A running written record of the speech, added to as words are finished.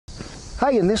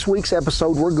Hey, in this week's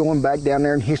episode, we're going back down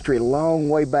there in history a long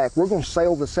way back. We're going to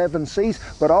sail the 7 seas,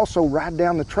 but also ride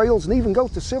down the trails and even go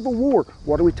to Civil War.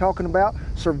 What are we talking about?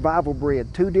 Survival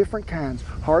bread, 2 different kinds,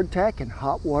 hardtack and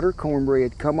hot water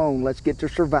cornbread. Come on, let's get to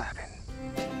surviving.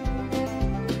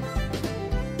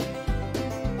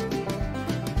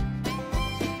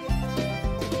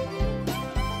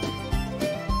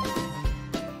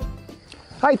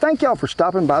 Hey, thank y'all for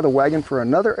stopping by the wagon for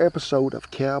another episode of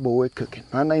Cowboy Cooking.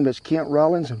 My name is Kent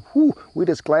Rollins, and we're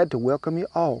just glad to welcome you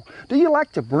all. Do you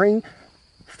like to bring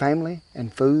family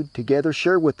and food together,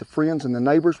 share with the friends and the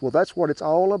neighbors? Well, that's what it's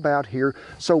all about here.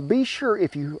 So be sure,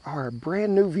 if you are a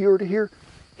brand new viewer to here,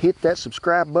 hit that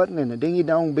subscribe button and the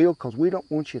dingy-dong bell, because we don't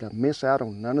want you to miss out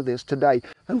on none of this today.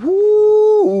 And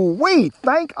we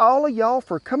thank all of y'all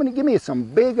for coming to give me some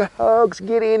big hugs.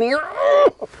 Get in here.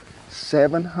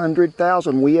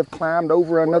 700,000. We have climbed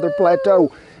over another plateau,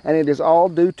 and it is all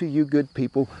due to you good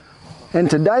people. And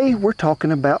today we're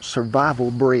talking about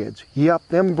survival breads. Yep,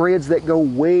 them breads that go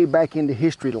way back into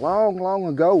history, long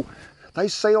ago. They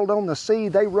sailed on the sea,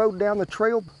 they rode down the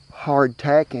trail.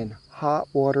 Hardtack and hot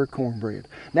water cornbread.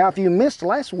 Now, if you missed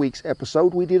last week's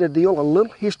episode, we did a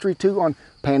little history too on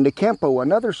Pan de Campo,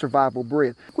 another survival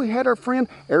bread. We had our friend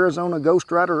Arizona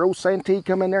Ghost Rider old Santee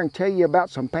come in there and tell you about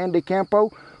some Pan de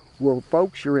Campo. Well,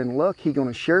 folks, you're in luck. He's going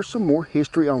to share some more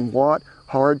history on what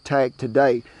hardtack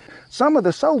today. Some of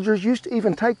the soldiers used to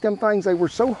even take them things, they were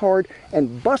so hard,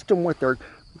 and bust them with their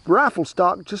rifle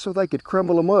stock just so they could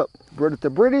crumble them up. But the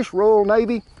British Royal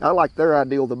Navy, I like their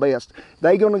ideal the best.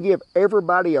 They're going to give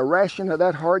everybody a ration of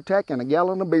that hardtack and a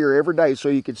gallon of beer every day, so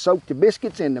you could soak the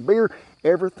biscuits in the beer.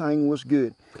 Everything was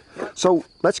good. So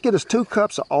let's get us 2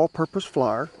 cups of all-purpose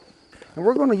flour, and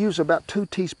we're going to use about 2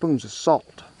 teaspoons of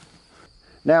salt.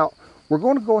 Now, we're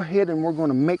going to go ahead and we're going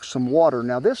to mix some water.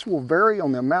 Now, this will vary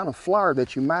on the amount of flour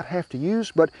that you might have to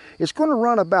use, but it's going to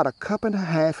run about 1.5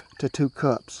 cups to 2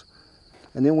 cups.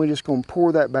 And then we're just going to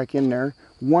pour that back in there,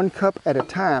 1 cup at a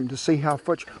time, to see how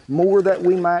much more that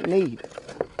we might need.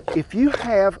 If you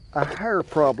have a hair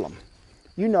problem,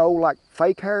 you know, like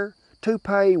fake hair,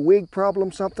 toupee, wig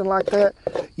problem, something like that,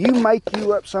 you make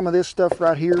you up some of this stuff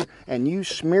right here and you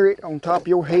smear it on top of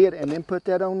your head and then put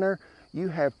that on there, you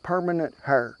have permanent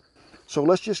hair. So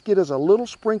let's just get us a little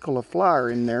sprinkle of flour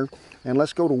in there, and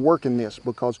let's go to work in this,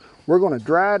 because we're going to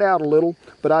dry it out a little,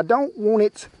 but I don't want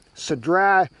it so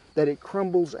dry that it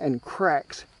crumbles and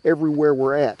cracks everywhere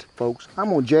we're at, folks.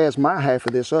 I'm going to jazz my half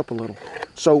of this up a little.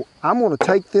 So I'm going to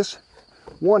take this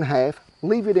 1/2,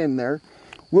 leave it in there.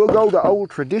 We'll go the old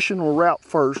traditional route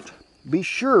first. Be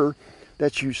sure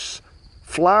that you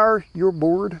flour your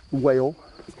board well,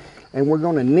 and we're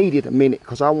going to knead it a minute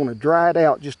because I want to dry it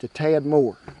out just a tad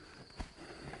more.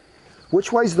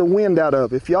 Which way's the wind out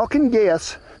of? If y'all can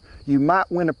guess, you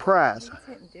might win a prize.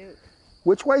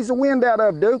 Which way's the wind out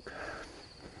of, Duke?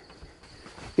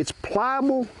 It's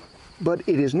pliable, but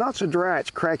it is not so dry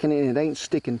it's cracking and it ain't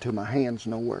sticking to my hands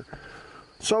nowhere.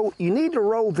 So you need to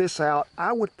roll this out,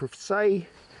 I would say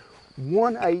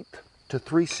 1/8 to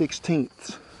 3/16.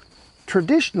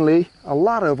 Traditionally, a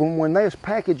lot of them, when they was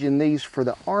packaging these for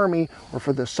the army or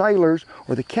for the sailors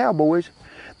or the cowboys,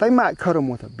 they might cut them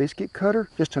with a biscuit cutter,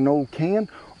 just an old can,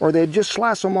 or they'd just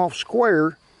slice them off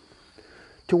square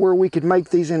to where we could make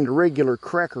these into regular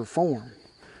cracker form.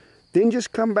 Then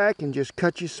just come back and just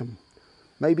cut you some,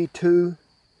 maybe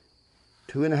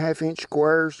 2.5 inch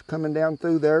squares coming down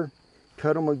through there.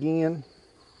 Cut them again.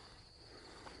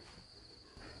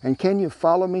 And can you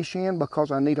follow me, Shan? Because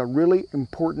I need a really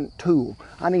important tool.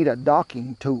 I need a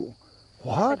docking tool.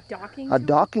 What? A docking tool? A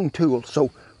docking tool. So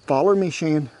follow me,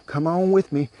 Shan. Come on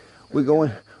with me. We're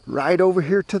going right over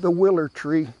here to the willow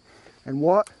tree. And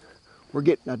what? We're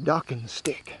getting a docking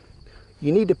stick.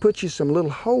 You need to put you some little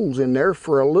holes in there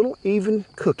for a little even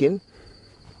cooking.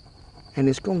 And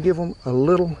it's going to give them a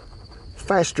little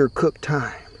faster cook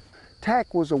time.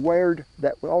 Tack was a word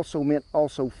that also meant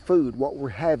food, what we're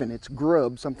having. It's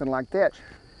grub, something like that.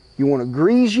 You want to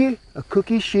grease you a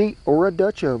cookie sheet or a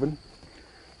Dutch oven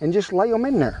and just lay them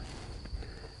in there.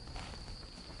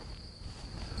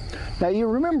 Now, you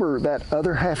remember that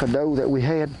other half of dough that we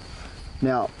had?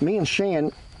 Now, me and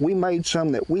Shan, we made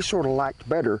some that we sort of liked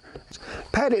better.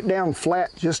 Pat it down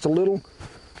flat just a little.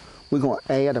 We're going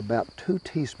to add about 2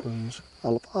 teaspoons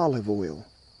of olive oil,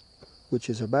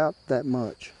 which is about that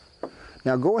much.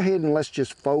 Now go ahead and let's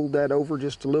just fold that over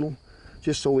just a little,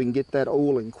 just so we can get that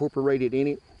oil incorporated in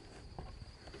it.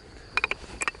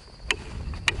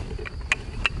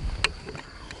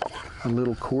 A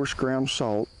little coarse ground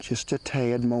salt, just a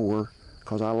tad more,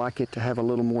 because I like it to have a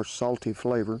little more salty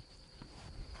flavor.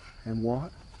 And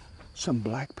what? Some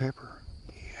black pepper.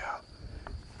 Yeah.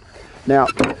 Now,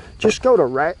 just go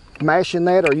to mashing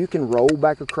that, or you can roll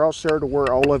back across there to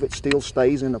where all of it still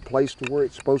stays in a place to where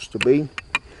it's supposed to be.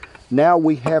 Now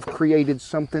we have created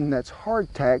something that's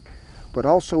hardtack, but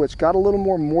also it's got a little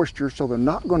more moisture, so they're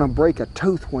not going to break a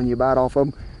tooth when you bite off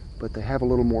them, but they have a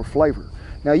little more flavor.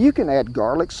 Now you can add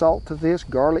garlic salt to this,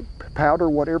 garlic powder,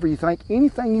 whatever you think,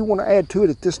 anything you want to add to it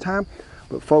at this time.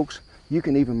 But folks, you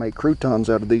can even make croutons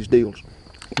out of these deals.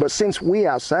 But since we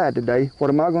outside today, what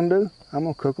am I going to do? I'm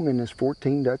going to cook them in this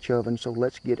 14 Dutch oven, so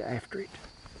let's get after it.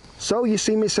 So you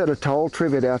see me set a tall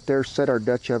trivet out there, set our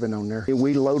Dutch oven on there.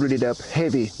 We loaded it up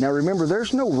heavy. Now remember,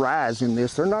 there's no rise in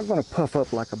this. They're not going to puff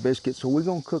up like a biscuit, so we're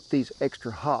going to cook these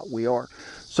extra hot. We are.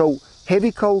 So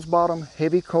heavy coals bottom,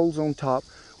 heavy coals on top.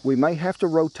 We may have to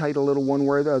rotate a little one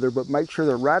way or the other, but make sure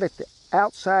they're right at the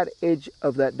outside edge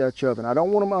of that Dutch oven. I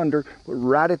don't want them under, but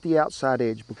right at the outside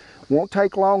edge. Won't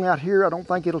take long out here. I don't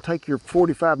think it'll take you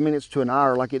 45 minutes to an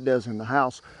hour like it does in the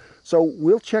house. So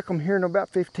we'll check them here in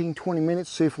about 15-20 minutes,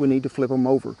 see if we need to flip them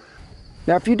over.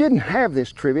 Now if you didn't have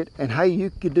this trivet, and hey, you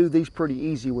could do these pretty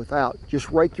easy without, just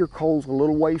rake your coals a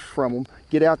little ways from them,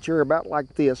 get out there about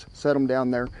like this, set them down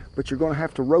there, but you're going to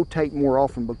have to rotate more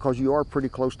often because you are pretty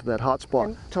close to that hot spot.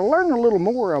 And to learn a little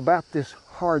more about this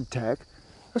hardtack,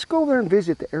 let's go over there and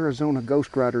visit the Arizona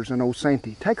Ghost Riders and old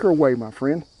Santee. Take her away, my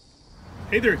friend.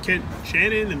 Hey there, Kent,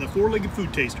 Shannon, and the four-legged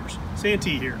food tasters.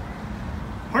 Santee here.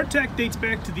 Hardtack dates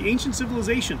back to the ancient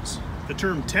civilizations. The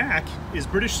term tack is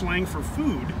British slang for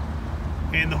food,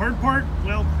 and the hard part,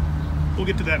 well, we'll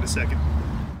get to that in a second.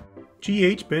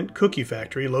 G.H. Bent Cookie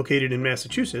Factory, located in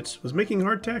Massachusetts, was making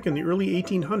hardtack in the early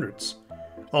 1800s.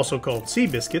 Also called sea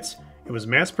biscuits, it was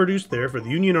mass-produced there for the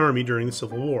Union Army during the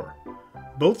Civil War.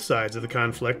 Both sides of the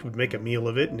conflict would make a meal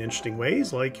of it in interesting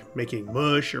ways, like making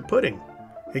mush or pudding.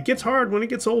 It gets hard when it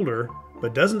gets older,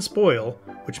 but doesn't spoil,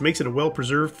 which makes it a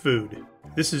well-preserved food.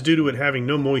 This is due to it having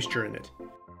no moisture in it.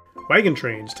 Wagon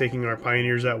trains taking our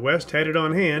pioneers out west had it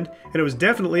on hand, and it was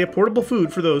definitely a portable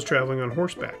food for those traveling on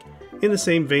horseback, in the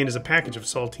same vein as a package of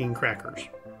saltine crackers.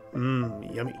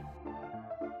 Yummy.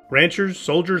 Ranchers,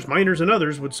 soldiers, miners, and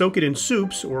others would soak it in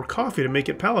soups or coffee to make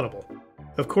it palatable.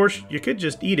 Of course, you could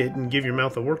just eat it and give your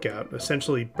mouth a workout,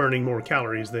 essentially burning more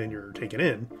calories than you're taking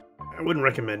in. I wouldn't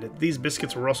recommend it. These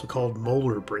biscuits were also called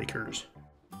molar breakers.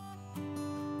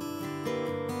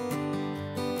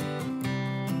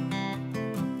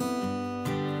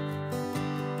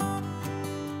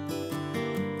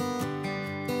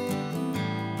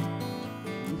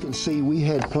 See, we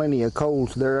had plenty of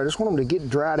coals there. I just want them to get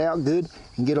dried out good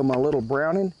and get them a little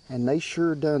browning, and they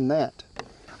sure done that.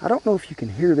 I don't know if you can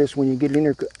hear this when you get in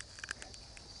there.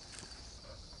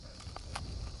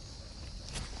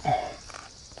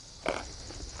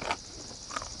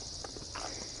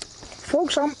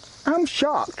 Folks, I'm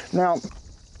shocked. Now,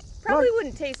 probably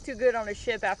wouldn't taste too good on a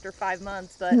ship after 5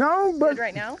 months, but no, but good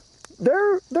right now.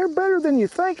 They're better than you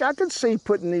think. I could see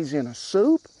putting these in a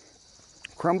soup.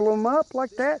 Crumble them up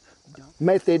like that.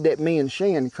 Method that me and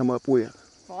Shan come up with.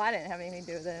 Well, I didn't have anything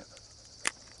to do with it.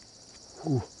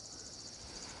 Ooh.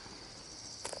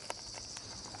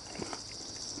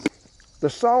 The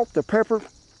salt, the pepper,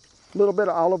 a little bit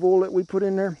of olive oil that we put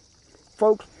in there.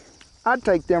 Folks, I'd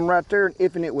take them right there, and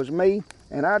if it was me,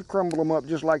 and I'd crumble them up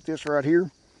just like this right here,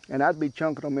 and I'd be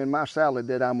chunking them in my salad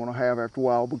that I'm going to have after a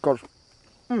while, because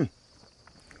them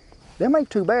ain't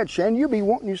too bad, Shan. You'll be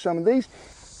wanting you some of these.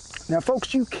 Now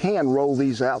folks, you can roll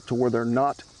these out to where they're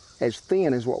not as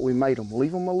thin as what we made them.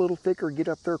 Leave them a little thicker, get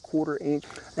up there 1/4 inch,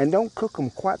 and don't cook them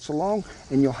quite so long,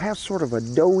 and you'll have sort of a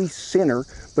doughy center,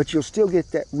 but you'll still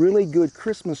get that really good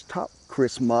Christmas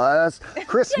Christmas! Yay,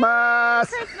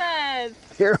 Christmas!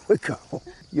 Here we go.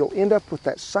 You'll end up with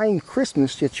that same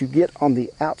crispness that you get on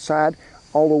the outside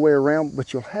all the way around,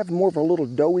 but you'll have more of a little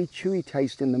doughy, chewy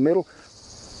taste in the middle.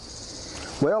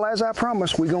 Well, as I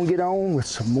promised, we're going to get on with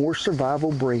some more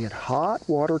survival bread. Hot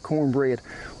water cornbread.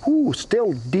 Ooh,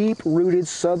 still deep-rooted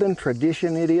Southern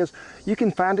tradition it is. You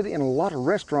can find it in a lot of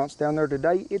restaurants down there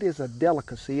today. It is a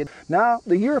delicacy. Now,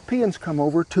 the Europeans come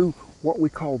over to what we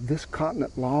called this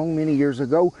continent many years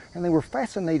ago, and they were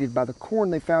fascinated by the corn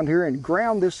they found here and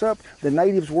ground this up. The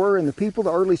natives were, and the people,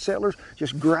 the early settlers,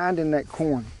 just grinding that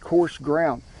corn, coarse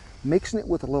ground, mixing it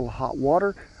with a little hot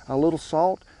water, a little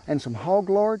salt, and some hog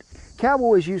lard.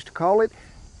 Cowboys used to call it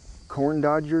corn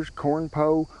dodgers, corn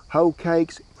po, hoe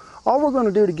cakes. All we're going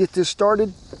to do to get this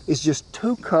started is just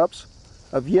 2 cups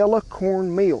of yellow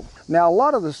corn meal. Now, a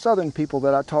lot of the southern people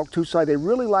that I talk to say they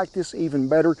really like this even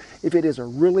better if it is a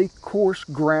really coarse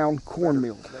ground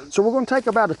cornmeal. So we're going to take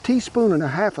about 1.5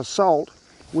 teaspoons of salt,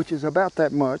 which is about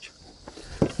that much.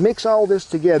 Mix all this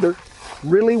together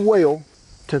really well.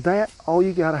 To that, all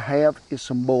you got to have is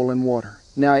some boiling water.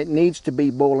 Now it needs to be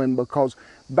boiling, because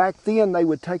back then they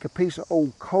would take a piece of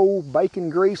old cold bacon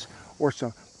grease or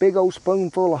some big old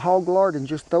spoonful of hog lard and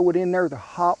just throw it in there. The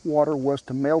hot water was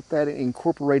to melt that and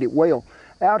incorporate it well.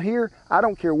 Out here, I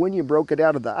don't care when you broke it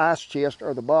out of the ice chest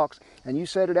or the box and you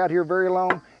set it out here very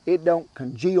long, it don't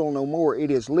congeal no more. It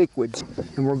is liquids.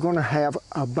 And we're going to have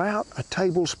about a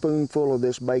tablespoonful of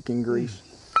this bacon grease,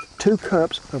 2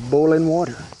 cups of boiling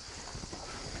water.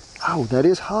 Oh, that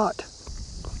is hot.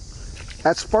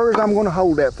 That's as far as I'm going to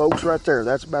hold that, folks, right there.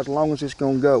 That's about as long as it's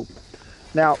going to go.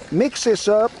 Now, mix this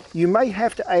up. You may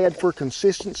have to add, for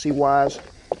consistency-wise,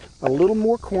 a little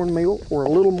more cornmeal or a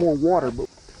little more water.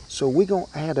 So we're going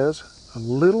to add us a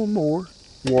little more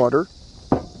water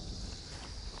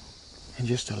and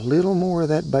just a little more of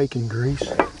that bacon grease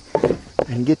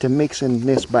and get to mixing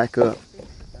this back up.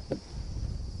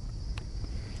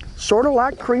 Sort of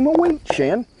like cream of wheat,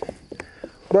 Shan.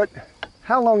 But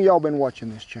how long y'all been watching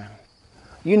this channel?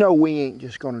 You know we ain't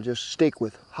just going to just stick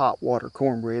with hot water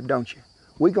cornbread, don't you?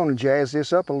 We're going to jazz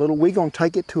this up a little. We're going to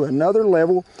take it to another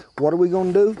level. What are we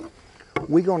going to do?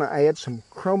 We're going to add some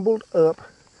crumbled up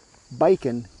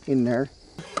bacon in there.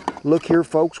 Look here,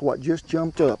 folks, what just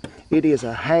jumped up. It is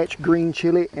a hatch green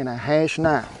chili and a hash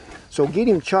knife. So get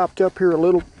him chopped up here a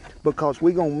little, because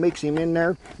we're going to mix him in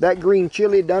there. That green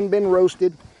chili done been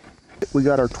roasted. We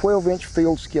got our 12-inch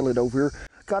filled skillet over here.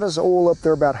 Got his oil up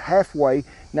there about halfway.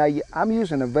 Now I'm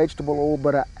using a vegetable oil,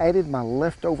 but I added my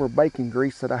leftover bacon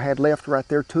grease that I had left right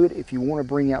there to it if you want to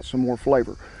bring out some more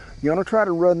flavor. You're going to try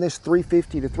to run this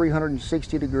 350 to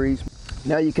 360 degrees.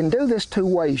 Now you can do this 2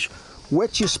 ways.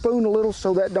 Wet your spoon a little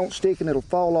so that don't stick and it'll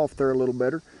fall off there a little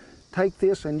better. Take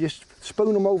this and just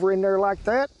spoon them over in there like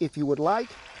that if you would like.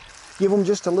 Give them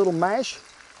just a little mash.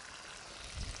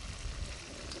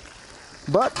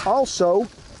 But also,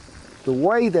 the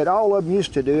way that all of them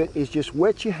used to do it is just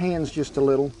wet your hands just a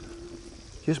little.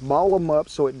 Just ball them up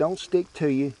so it don't stick to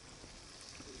you.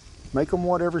 Make them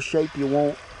whatever shape you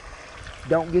want.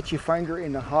 Don't get your finger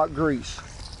in the hot grease.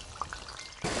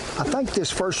 I think this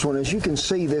first one, as you can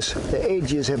see, the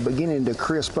edges have beginning to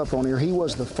crisp up on here. He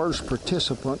was the first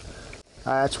participant.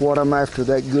 That's what I'm after,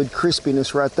 that good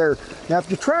crispiness right there. Now,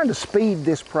 if you're trying to speed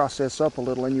this process up a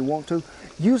little and you want to,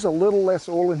 use a little less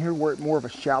oil in here where it's more of a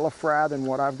shallow fry than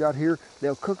what I've got here.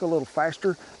 They'll cook a little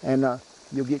faster and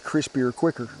you'll get crispier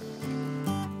quicker.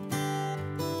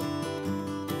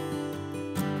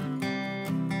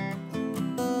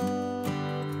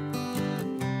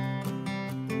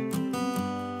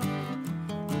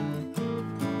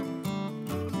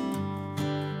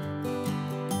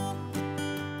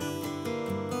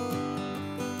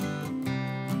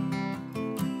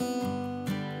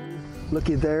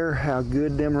 Looky there, how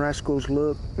good them rascals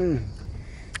look.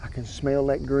 I can smell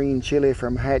that green chili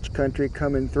from Hatch Country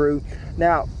coming through.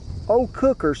 Now, old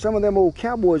cookers, some of them old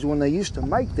cowboys, when they used to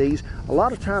make these, a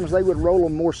lot of times they would roll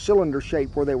them more cylinder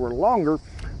shape where they were longer.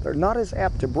 They're not as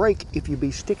apt to break if you be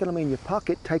sticking them in your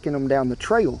pocket, taking them down the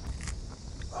trail.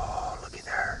 Oh, looky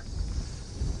there.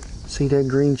 See that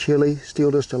green chili?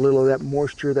 Still just a little of that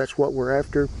moisture. That's what we're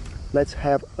after. Let's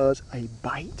have us a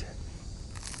bite.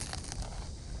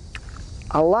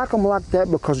 I like them like that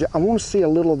because I want to see a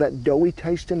little of that doughy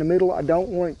taste in the middle. I don't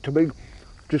want it to be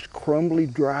just crumbly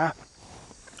dry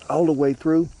all the way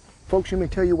through. Folks, let me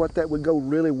tell you what that would go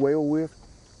really well with.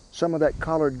 Some of that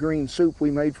collard green soup we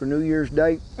made for New Year's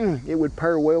Day. It would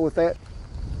pair well with that.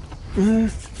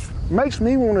 Makes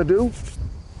me want to do,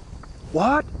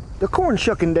 what? The corn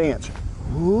shucking dance.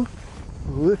 Ooh,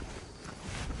 ooh.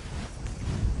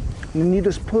 And then you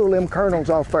just pull them kernels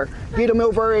off there. Get them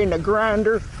over in the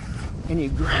grinder. And you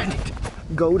grind it.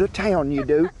 Go to town, you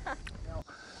do.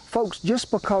 Folks, just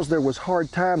because there was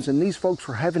hard times and these folks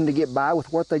were having to get by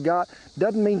with what they got,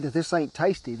 doesn't mean that this ain't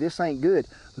tasty, this ain't good.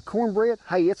 The cornbread,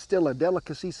 hey, it's still a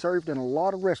delicacy served in a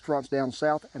lot of restaurants down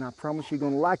south, and I promise you're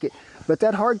gonna like it. But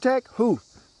that hardtack,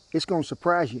 it's gonna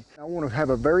surprise you. I wanna have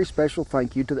a very special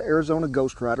thank you to the Arizona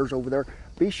Ghost Riders over there.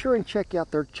 Be sure and check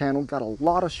out their channel. Got a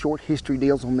lot of short history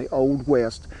deals on the Old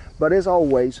West. But as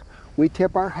always, we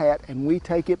tip our hat and we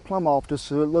take it plumb off to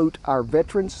salute our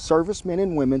veterans, servicemen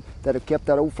and women that have kept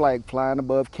that old flag flying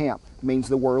above camp. It means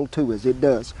the world to us, it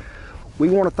does. We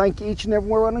want to thank each and every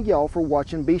one of y'all for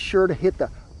watching. Be sure to hit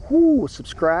the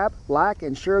subscribe, like,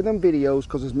 and share them videos,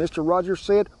 because as Mr. Rogers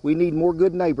said, we need more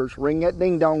good neighbors. Ring that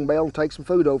ding dong bell and take some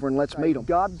food over and let's meet them.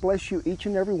 God bless you each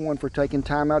and every one for taking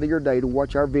time out of your day to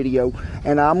watch our video,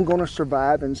 and I'm going to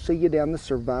survive and see you down the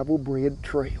Survival Bread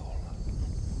Trail.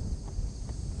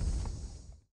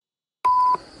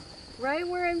 Right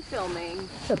where I'm filming,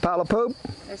 A pile of poop?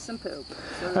 there's some poop.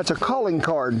 So That's a calling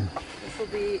card. this will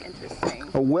be interesting.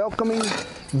 A welcoming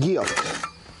gift.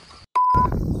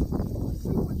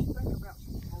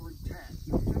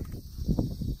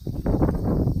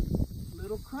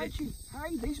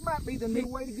 Hey, these might be the new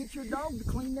way to get your dog to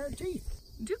clean their teeth.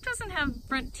 Duke doesn't have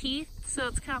front teeth, so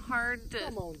it's kind of hard to...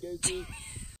 Come on, Dookie.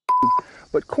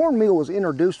 But cornmeal was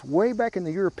introduced way back in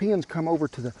the Europeans come over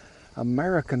to the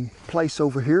American place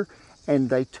over here, and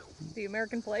they... The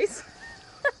American place?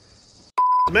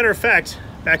 As a matter of fact,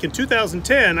 back in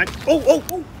 2010,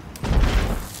 oh!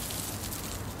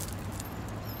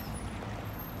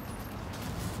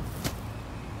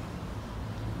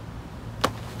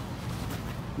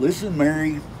 Listen,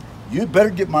 Mary, you'd better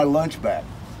get my lunch back.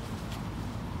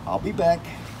 I'll be back.